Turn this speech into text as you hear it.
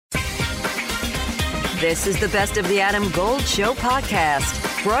This is the Best of the Adam Gold Show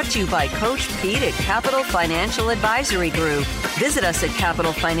podcast, brought to you by Coach Pete at Capital Financial Advisory Group. Visit us at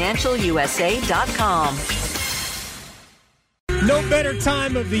capitalfinancialusa.com. No better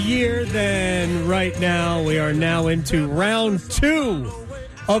time of the year than right now. We are now into round 2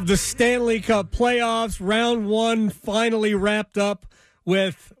 of the Stanley Cup playoffs. Round 1 finally wrapped up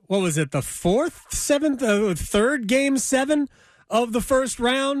with, what was it, the third game 7 of the first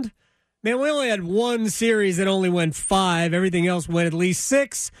round? Man, we only had one series that only went 5. Everything else went at least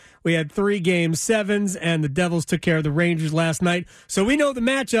 6. We had 3 game 7s, and the Devils took care of the Rangers last night. So we know the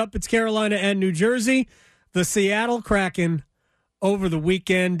matchup. It's Carolina and New Jersey. The Seattle Kraken over the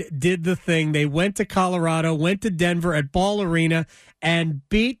weekend did the thing. They went to Colorado, went to Denver at Ball Arena, and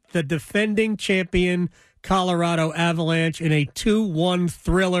beat the defending champion Colorado Avalanche in a 2-1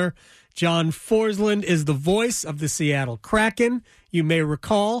 thriller. John Forsland is the voice of the Seattle Kraken. You may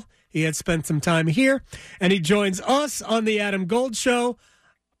recall he had spent some time here, and he joins us on the Adam Gold Show.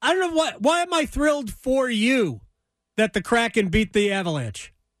 I don't know why am I thrilled for you that the Kraken beat the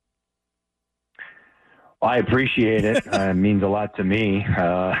Avalanche? Well, I appreciate it. It means a lot to me.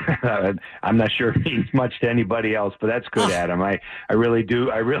 I'm not sure it means much to anybody else, but that's good, Adam. I really do.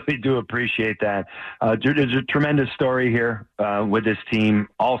 I really do appreciate that. There's a tremendous story here with this team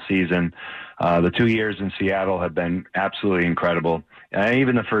all season. The 2 years in Seattle have been absolutely incredible.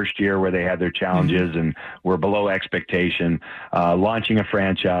 Even the first year where they had their challenges and were below expectation, launching a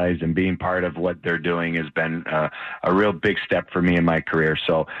franchise and being part of what they're doing has been a real big step for me in my career.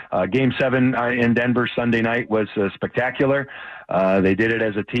 So Game 7 in Denver Sunday night was spectacular. They did it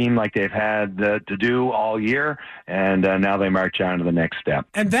as a team like they've had to do all year, and now they march on to the next step.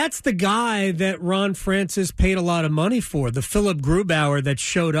 And that's the guy that Ron Francis paid a lot of money for, the Philip Grubauer that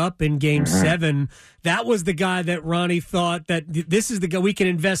showed up in Game 7. That was the guy that Ronnie thought that this is the guy we can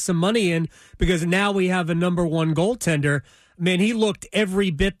invest some money in because now we have a number one goaltender. Man, he looked every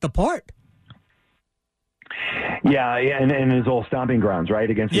bit the part. Yeah, and his old stomping grounds, right,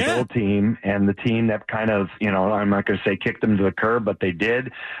 against his old team, and the team that kind of, I'm not going to say kicked him to the curb, but they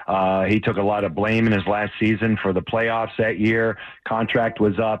did. He took a lot of blame in his last season for the playoffs that year. Contract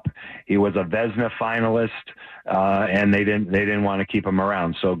was up. He was a Vezina finalist, and they didn't want to keep him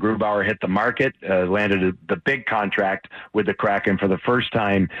around. So Grubauer hit the market, landed the big contract with the Kraken for the first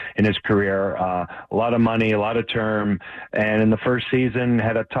time in his career. A lot of money, a lot of term, and in the first season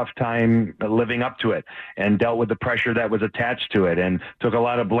had a tough time living up to it and dealt with the pressure that was attached to it and took a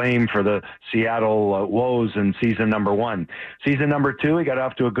lot of blame for the Seattle woes in season number 1. Season number 2, he got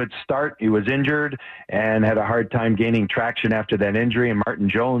off to a good start. He was injured and had a hard time gaining traction after that injury, and Martin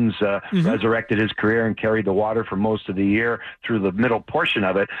Jones resurrected his career and carried the water for most of the year through the middle portion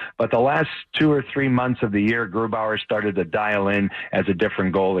of it. But the last 2 or 3 months of the year, Grubauer started to dial in as a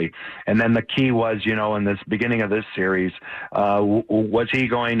different goalie. And then the key was, in this beginning of this series, was he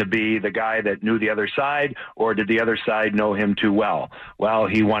going to be the guy that knew the other side, or did the other side know him too well? Well,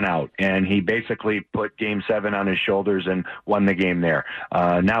 he won out, and he basically put Game 7 on his shoulders and won the game there.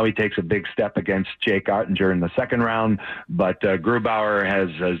 Now he takes a big step against Jake Ottinger in the second round, but Grubauer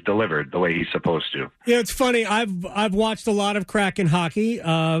has delivered the way he's supposed to. Yeah, it's funny. I've watched a lot of Kraken hockey.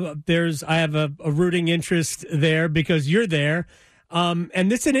 I have a rooting interest there because you're there,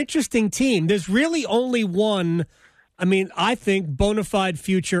 and it's an interesting team. There's really only one. I think bona fide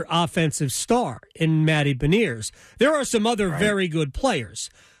future offensive star in Matty Beniers. There are some other very good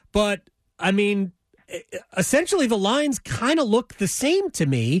players, but essentially the lines kind of look the same to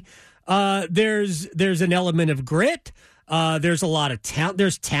me. There's an element of grit. There's a lot of talent.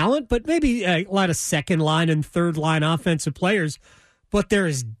 There's talent, but maybe a lot of second line and third line offensive players. But there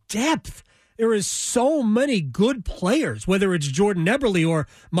is depth. There is so many good players, whether it's Jordan Eberle or,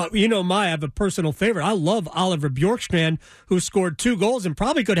 I have a personal favorite. I love Oliver Bjorkstrand, who scored 2 goals and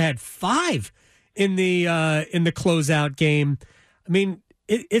probably could have had 5 in the closeout game.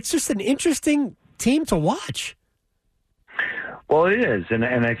 It's just an interesting team to watch. Well, it is, and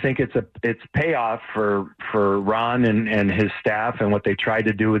I think it's payoff for Ron and his staff and what they tried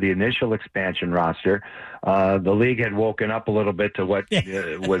to do with the initial expansion roster. The league had woken up a little bit to what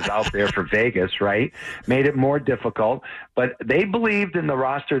was out there for Vegas, right? Made it more difficult, but they believed in the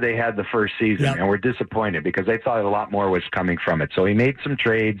roster they had the first season and were disappointed because they thought a lot more was coming from it. So he made some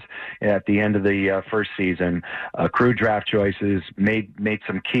trades at the end of the first season, crew draft choices, made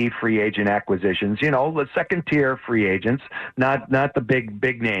some key free agent acquisitions, the second tier free agents, not not the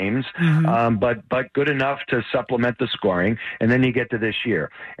big names, but good enough to supplement the scoring. And then you get to this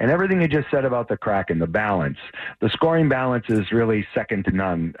year, and everything you just said about the Kraken, the balance, the scoring balance is really second to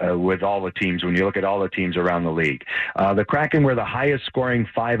none with all the teams. When you look at all the teams around the league, the Kraken were the highest scoring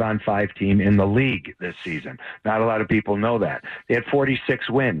 5-on-5 team in the league this season. Not a lot of people know that. They had 46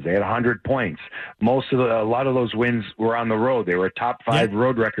 wins. They had 100 points. A lot of those wins were on the road. They were a top 5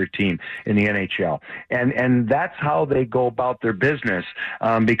 road record team in the NHL. And that's how they go about their business,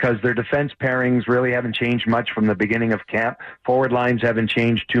 because their defense pairings really haven't changed much from the beginning of camp. Forward lines haven't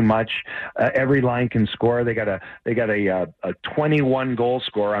changed too much. Every line can score. They got a 21 goal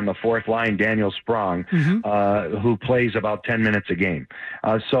scorer on the fourth line, Daniel Sprong, who plays about 10 minutes a game.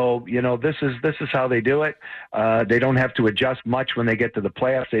 So this is how they do it. They don't have to adjust much when they get to the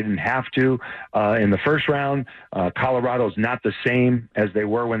playoffs. They didn't have to in the first round. Colorado's not the same as they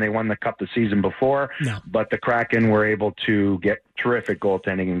were when they won the Cup the season before, but the Kraken were able to get terrific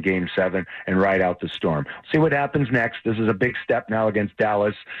goaltending in Game 7 and ride out the storm. See what happens next. This is a big step now against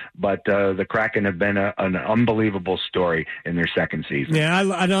Dallas, but the Kraken have been an unbelievable story in their second season. Yeah,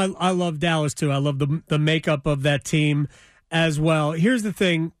 I love Dallas too. I love the makeup of that team as well. Here's the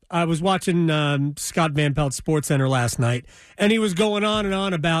thing. I was watching Scott Van Pelt's SportsCenter last night, and he was going on and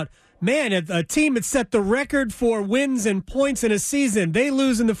on about, man, a team that set the record for wins and points in a season, they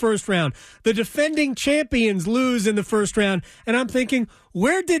lose in the first round. The defending champions lose in the first round. And I'm thinking,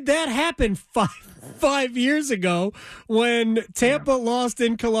 where did that happen five years ago when Tampa lost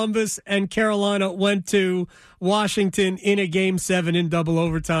in Columbus and Carolina went to Washington in a Game 7 in double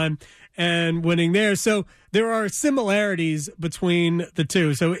overtime and winning there? So there are similarities between the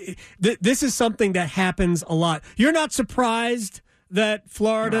two. So this is something that happens a lot. You're not surprised that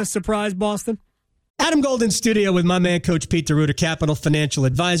Florida surprised Boston? Adam Gold in studio with my man, Coach Pete DeRuiter, Capital Financial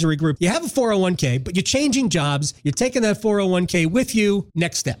Advisory Group. You have a 401k, but you're changing jobs. You're taking that 401k with you.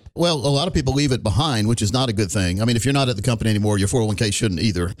 Next step. Well, a lot of people leave it behind, which is not a good thing. I mean, if you're not at the company anymore, your 401k shouldn't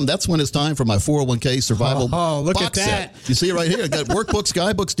either. That's when it's time for my 401k survival look box at that. set. You see it right here. I got workbooks,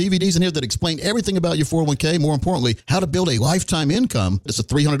 guidebooks, DVDs in here that explain everything about your 401k. More importantly, how to build a lifetime income. It's a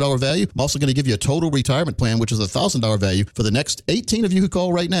 $300 value. I'm also going to give you a total retirement plan, which is a $1,000 value for the next 18 of you who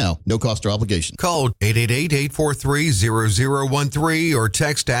call right now. No cost or obligation. Call 888-843-0013 or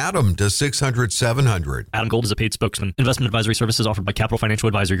text Adam to 600-700. Adam Gold is a paid spokesman. Investment advisory services offered by Capital Financial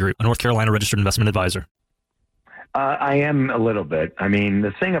Advisory Group, a North Carolina registered investment advisor. I am a little bit. I mean,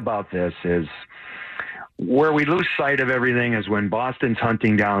 the thing about this is where we lose sight of everything is when Boston's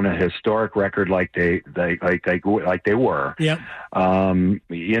hunting down a historic record like they were. Yep.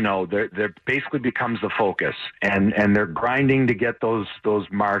 There basically becomes the focus, and they're grinding to get those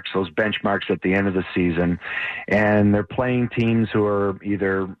marks, those benchmarks at the end of the season, and they're playing teams who are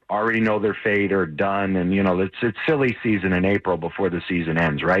either already know their fate or done, and it's silly season in April before the season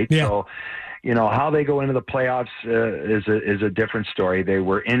ends, right? Yeah. So, how they go into the playoffs is a different story. They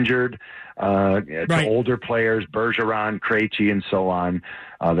were injured to older players, Bergeron, Krejci, and so on.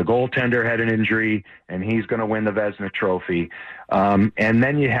 The goaltender had an injury, and he's going to win the Vezina Trophy. And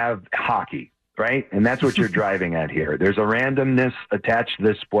then you have hockey, right? And that's what you're driving at here. There's a randomness attached to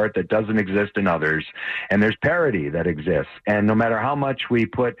this sport that doesn't exist in others, and there's parity that exists. And no matter how much we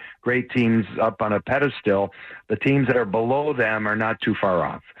put great teams up on a pedestal, the teams that are below them are not too far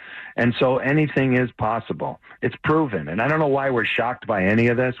off. And so anything is possible. It's proven. And I don't know why we're shocked by any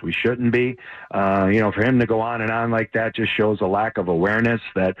of this. We shouldn't be. For him to go on and on like that just shows a lack of awareness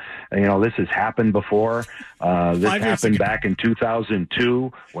that, this has happened before. This happened back in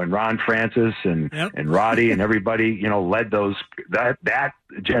 2002 when Ron Francis and Roddy and everybody, led that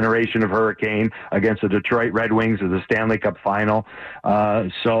generation of Hurricane against the Detroit Red Wings of the Stanley Cup final.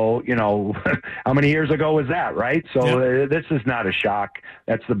 How many years ago was that, right? So this is not a shock.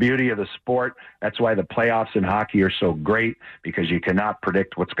 That's the beauty of the sport. That's why the playoffs in hockey are so great, because you cannot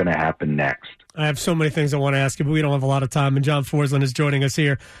predict what's going to happen next. I have so many things I want to ask you, but we don't have a lot of time. And John Forsland is joining us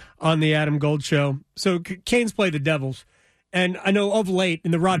here on the Adam Gold Show. So Canes play the Devils. And I know of late,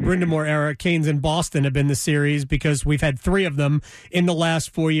 in the Rod Brindamore era, Canes and Boston have been the series because we've had 3 of them in the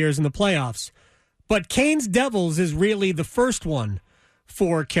last 4 years in the playoffs. But Canes Devils is really the first one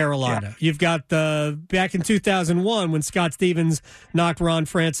for Carolina. Yeah. You've got back in 2001 when Scott Stevens knocked Ron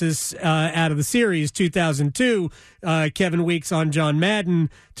Francis out of the series, 2002, Kevin Weeks on John Madden,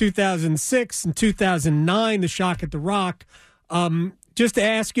 2006 and 2009, the shock at the Rock. Just to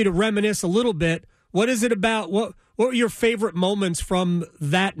ask you to reminisce a little bit, what is it about? What were your favorite moments from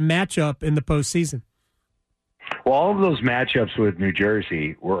that matchup in the postseason? Well, all of those matchups with New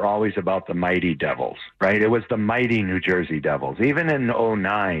Jersey were always about the mighty Devils, right? It was the mighty New Jersey Devils. Even in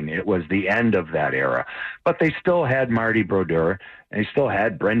 2009, it was the end of that era. But they still had Marty Brodeur. They still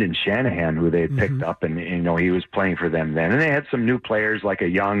had Brendan Shanahan, who they had picked up, and he was playing for them then. And they had some new players like a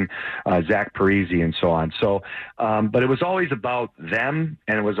young Zach Parise and so on. So, but it was always about them,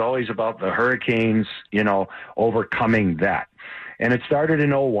 and it was always about the Hurricanes, overcoming that. And it started in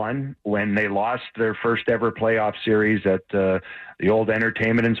 2001 when they lost their first ever playoff series at the old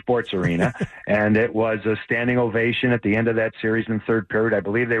Entertainment and Sports Arena. And it was a standing ovation at the end of that series in the third period. I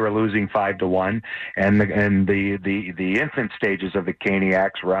believe they were losing 5-1. And the infant stages of the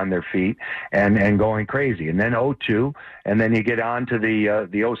Caniacs were on their feet and going crazy. And then 2002, and then you get on to the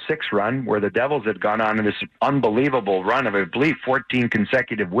 2006 run where the Devils had gone on this unbelievable run of, I believe, 14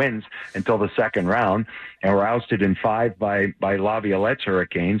 consecutive wins until the second round, and were ousted in 5 by Laviolette's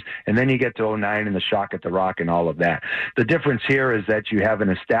Hurricanes. And then you get to 2009 and the shock at the Rock and all of that. The difference here is that you have an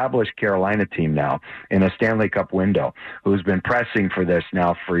established Carolina team now in a Stanley Cup window who's been pressing for this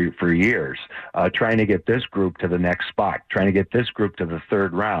now for years, trying to get this group to the next spot, trying to get this group to the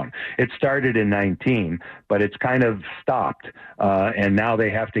third round. It started in 2019, but it's kind of stopped, and now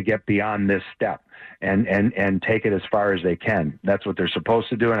they have to get beyond this step and take it as far as they can. That's what they're supposed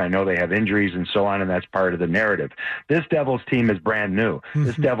to do, and I know they have injuries and so on, and that's part of the narrative. This Devils team is brand new.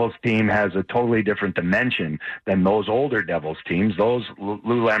 This Devils team has a totally different dimension than those older Devils teams. Those Lou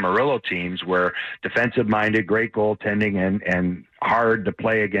Lamoriello teams were defensive-minded, great goaltending, and hard to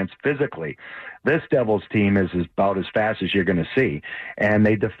play against physically. This Devils team is about as fast as you're going to see, and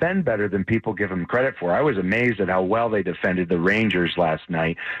they defend better than people give them credit for. I was amazed at how well they defended the Rangers last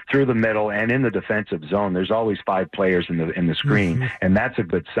night through the middle and in the defensive zone. There's always 5 players in the screen, and that's a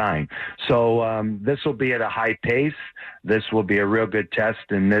good sign. So this will be at a high pace. This will be a real good test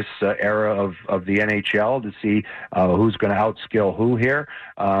in this era of the NHL to see who's going to outskill who here.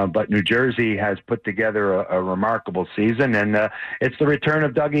 But New Jersey has put together a remarkable season, and it's the return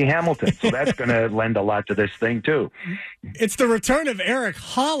of Dougie Hamilton. So that's going to lend a lot to this thing, too. It's the return of Eric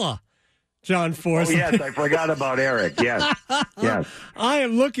Holla, John Force. Oh, yes, I forgot about Eric. Yes, yes. I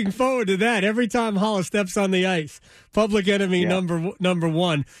am looking forward to that every time Holla steps on the ice. Public enemy number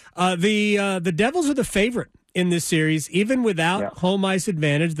one. The Devils are the favorite in this series, even without home ice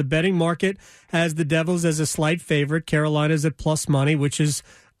advantage. The betting market has the Devils as a slight favorite. Carolina's at plus money, which is,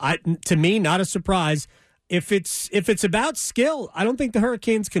 to me, not a surprise. If it's about skill, I don't think the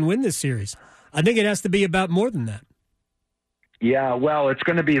Hurricanes can win this series. I think it has to be about more than that. Yeah, well, it's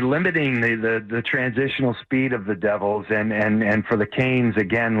going to be limiting the transitional speed of the Devils, and for the Canes,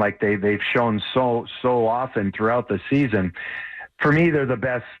 again, like they've shown so often throughout the season. For me, they're the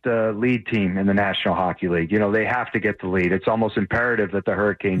best lead team in the National Hockey League. They have to get the lead. It's almost imperative that the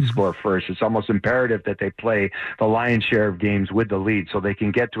Hurricanes score first. It's almost imperative that they play the lion's share of games with the lead so they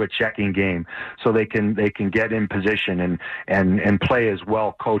can get to a checking game, so they can get in position and play as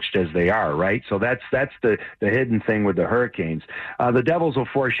well coached as they are, right? So that's the hidden thing with the Hurricanes. The Devils will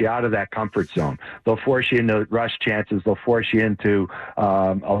force you out of that comfort zone. They'll force you into rush chances. They'll force you into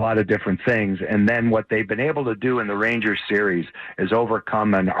a lot of different things. And then what they've been able to do in the Rangers series is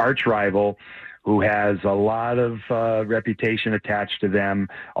overcome an arch rival who has a lot of reputation attached to them,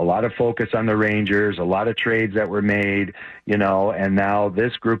 a lot of focus on the Rangers, a lot of trades that were made, and now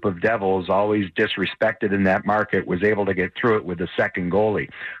this group of Devils, always disrespected in that market, was able to get through it with the second goalie,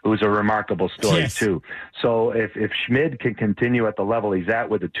 who's a remarkable story too. So if Schmid can continue at the level he's at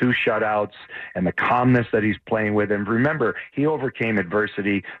with the 2 shutouts and the calmness that he's playing with, and remember, he overcame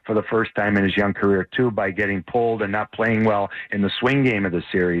adversity for the first time in his young career too by getting pulled and not playing well in the swing game of the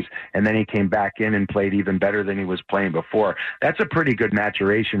series, and then he came back in and played even better than he was playing before. That's a pretty good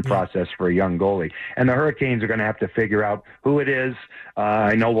maturation process for a young goalie. And the Hurricanes are going to have to figure out who it is.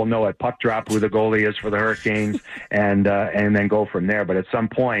 I know we'll know at puck drop who the goalie is for the Hurricanes, and then go from there. But at some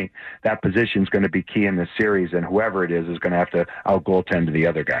point, that position is going to be key in this series, and whoever it is going to have to out-goaltend to the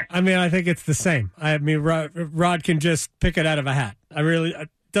other guy. I mean, I think it's the same. I mean, Rod can just pick it out of a hat. It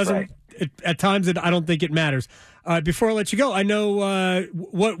doesn't. Right. At times, I don't think it matters. Before I let you go, I know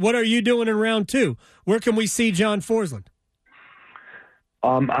what are you doing in round 2? Where can we see John Forsland?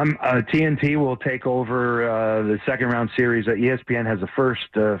 TNT will take over the second round series. ESPN has the first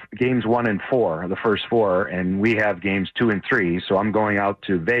games 1 and 4, the first 4, and we have games 2 and 3. So I'm going out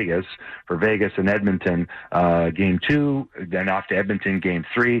to Vegas for Vegas and Edmonton game 2, then off to Edmonton game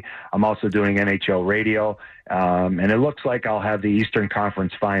 3. I'm also doing NHL radio. And it looks like I'll have the Eastern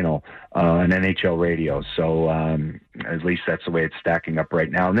Conference Final on NHL radio. So at least that's the way it's stacking up right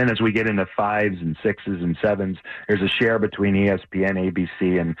now. And then as we get into 5s and 6s and 7s, there's a share between ESPN, ABC,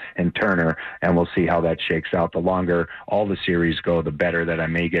 BC and Turner, and we'll see how that shakes out. The longer all the series go, the better that I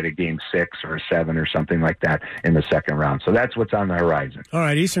may get a game 6 or a 7 or something like that in the second round. So that's what's on the horizon. All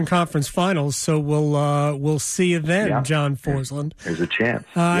right, Eastern Conference Finals. So we'll see you then, John Forsland. There's a chance.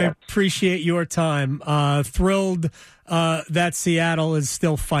 I appreciate your time. Thrilled that Seattle is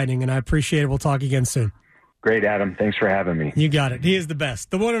still fighting, and I appreciate it. We'll talk again soon. Great, Adam. Thanks for having me. You got it. He is the best.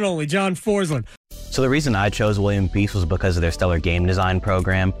 The one and only John Forsland. So the reason I chose William Peace was because of their stellar game design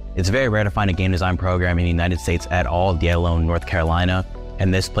program. It's very rare to find a game design program in the United States at all, let alone North Carolina.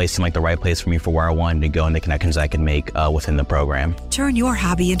 And this place seemed like the right place for me for where I wanted to go and the connections I could make within the program. Turn your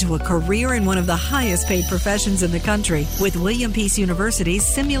hobby into a career in one of the highest paid professions in the country with William Peace University's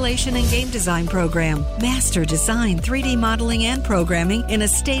Simulation and Game Design program. Master design, 3D modeling, and programming in a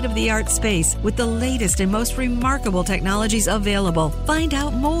state-of-the-art space with the latest and most remarkable technologies available. Find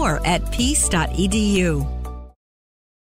out more at peace.edu.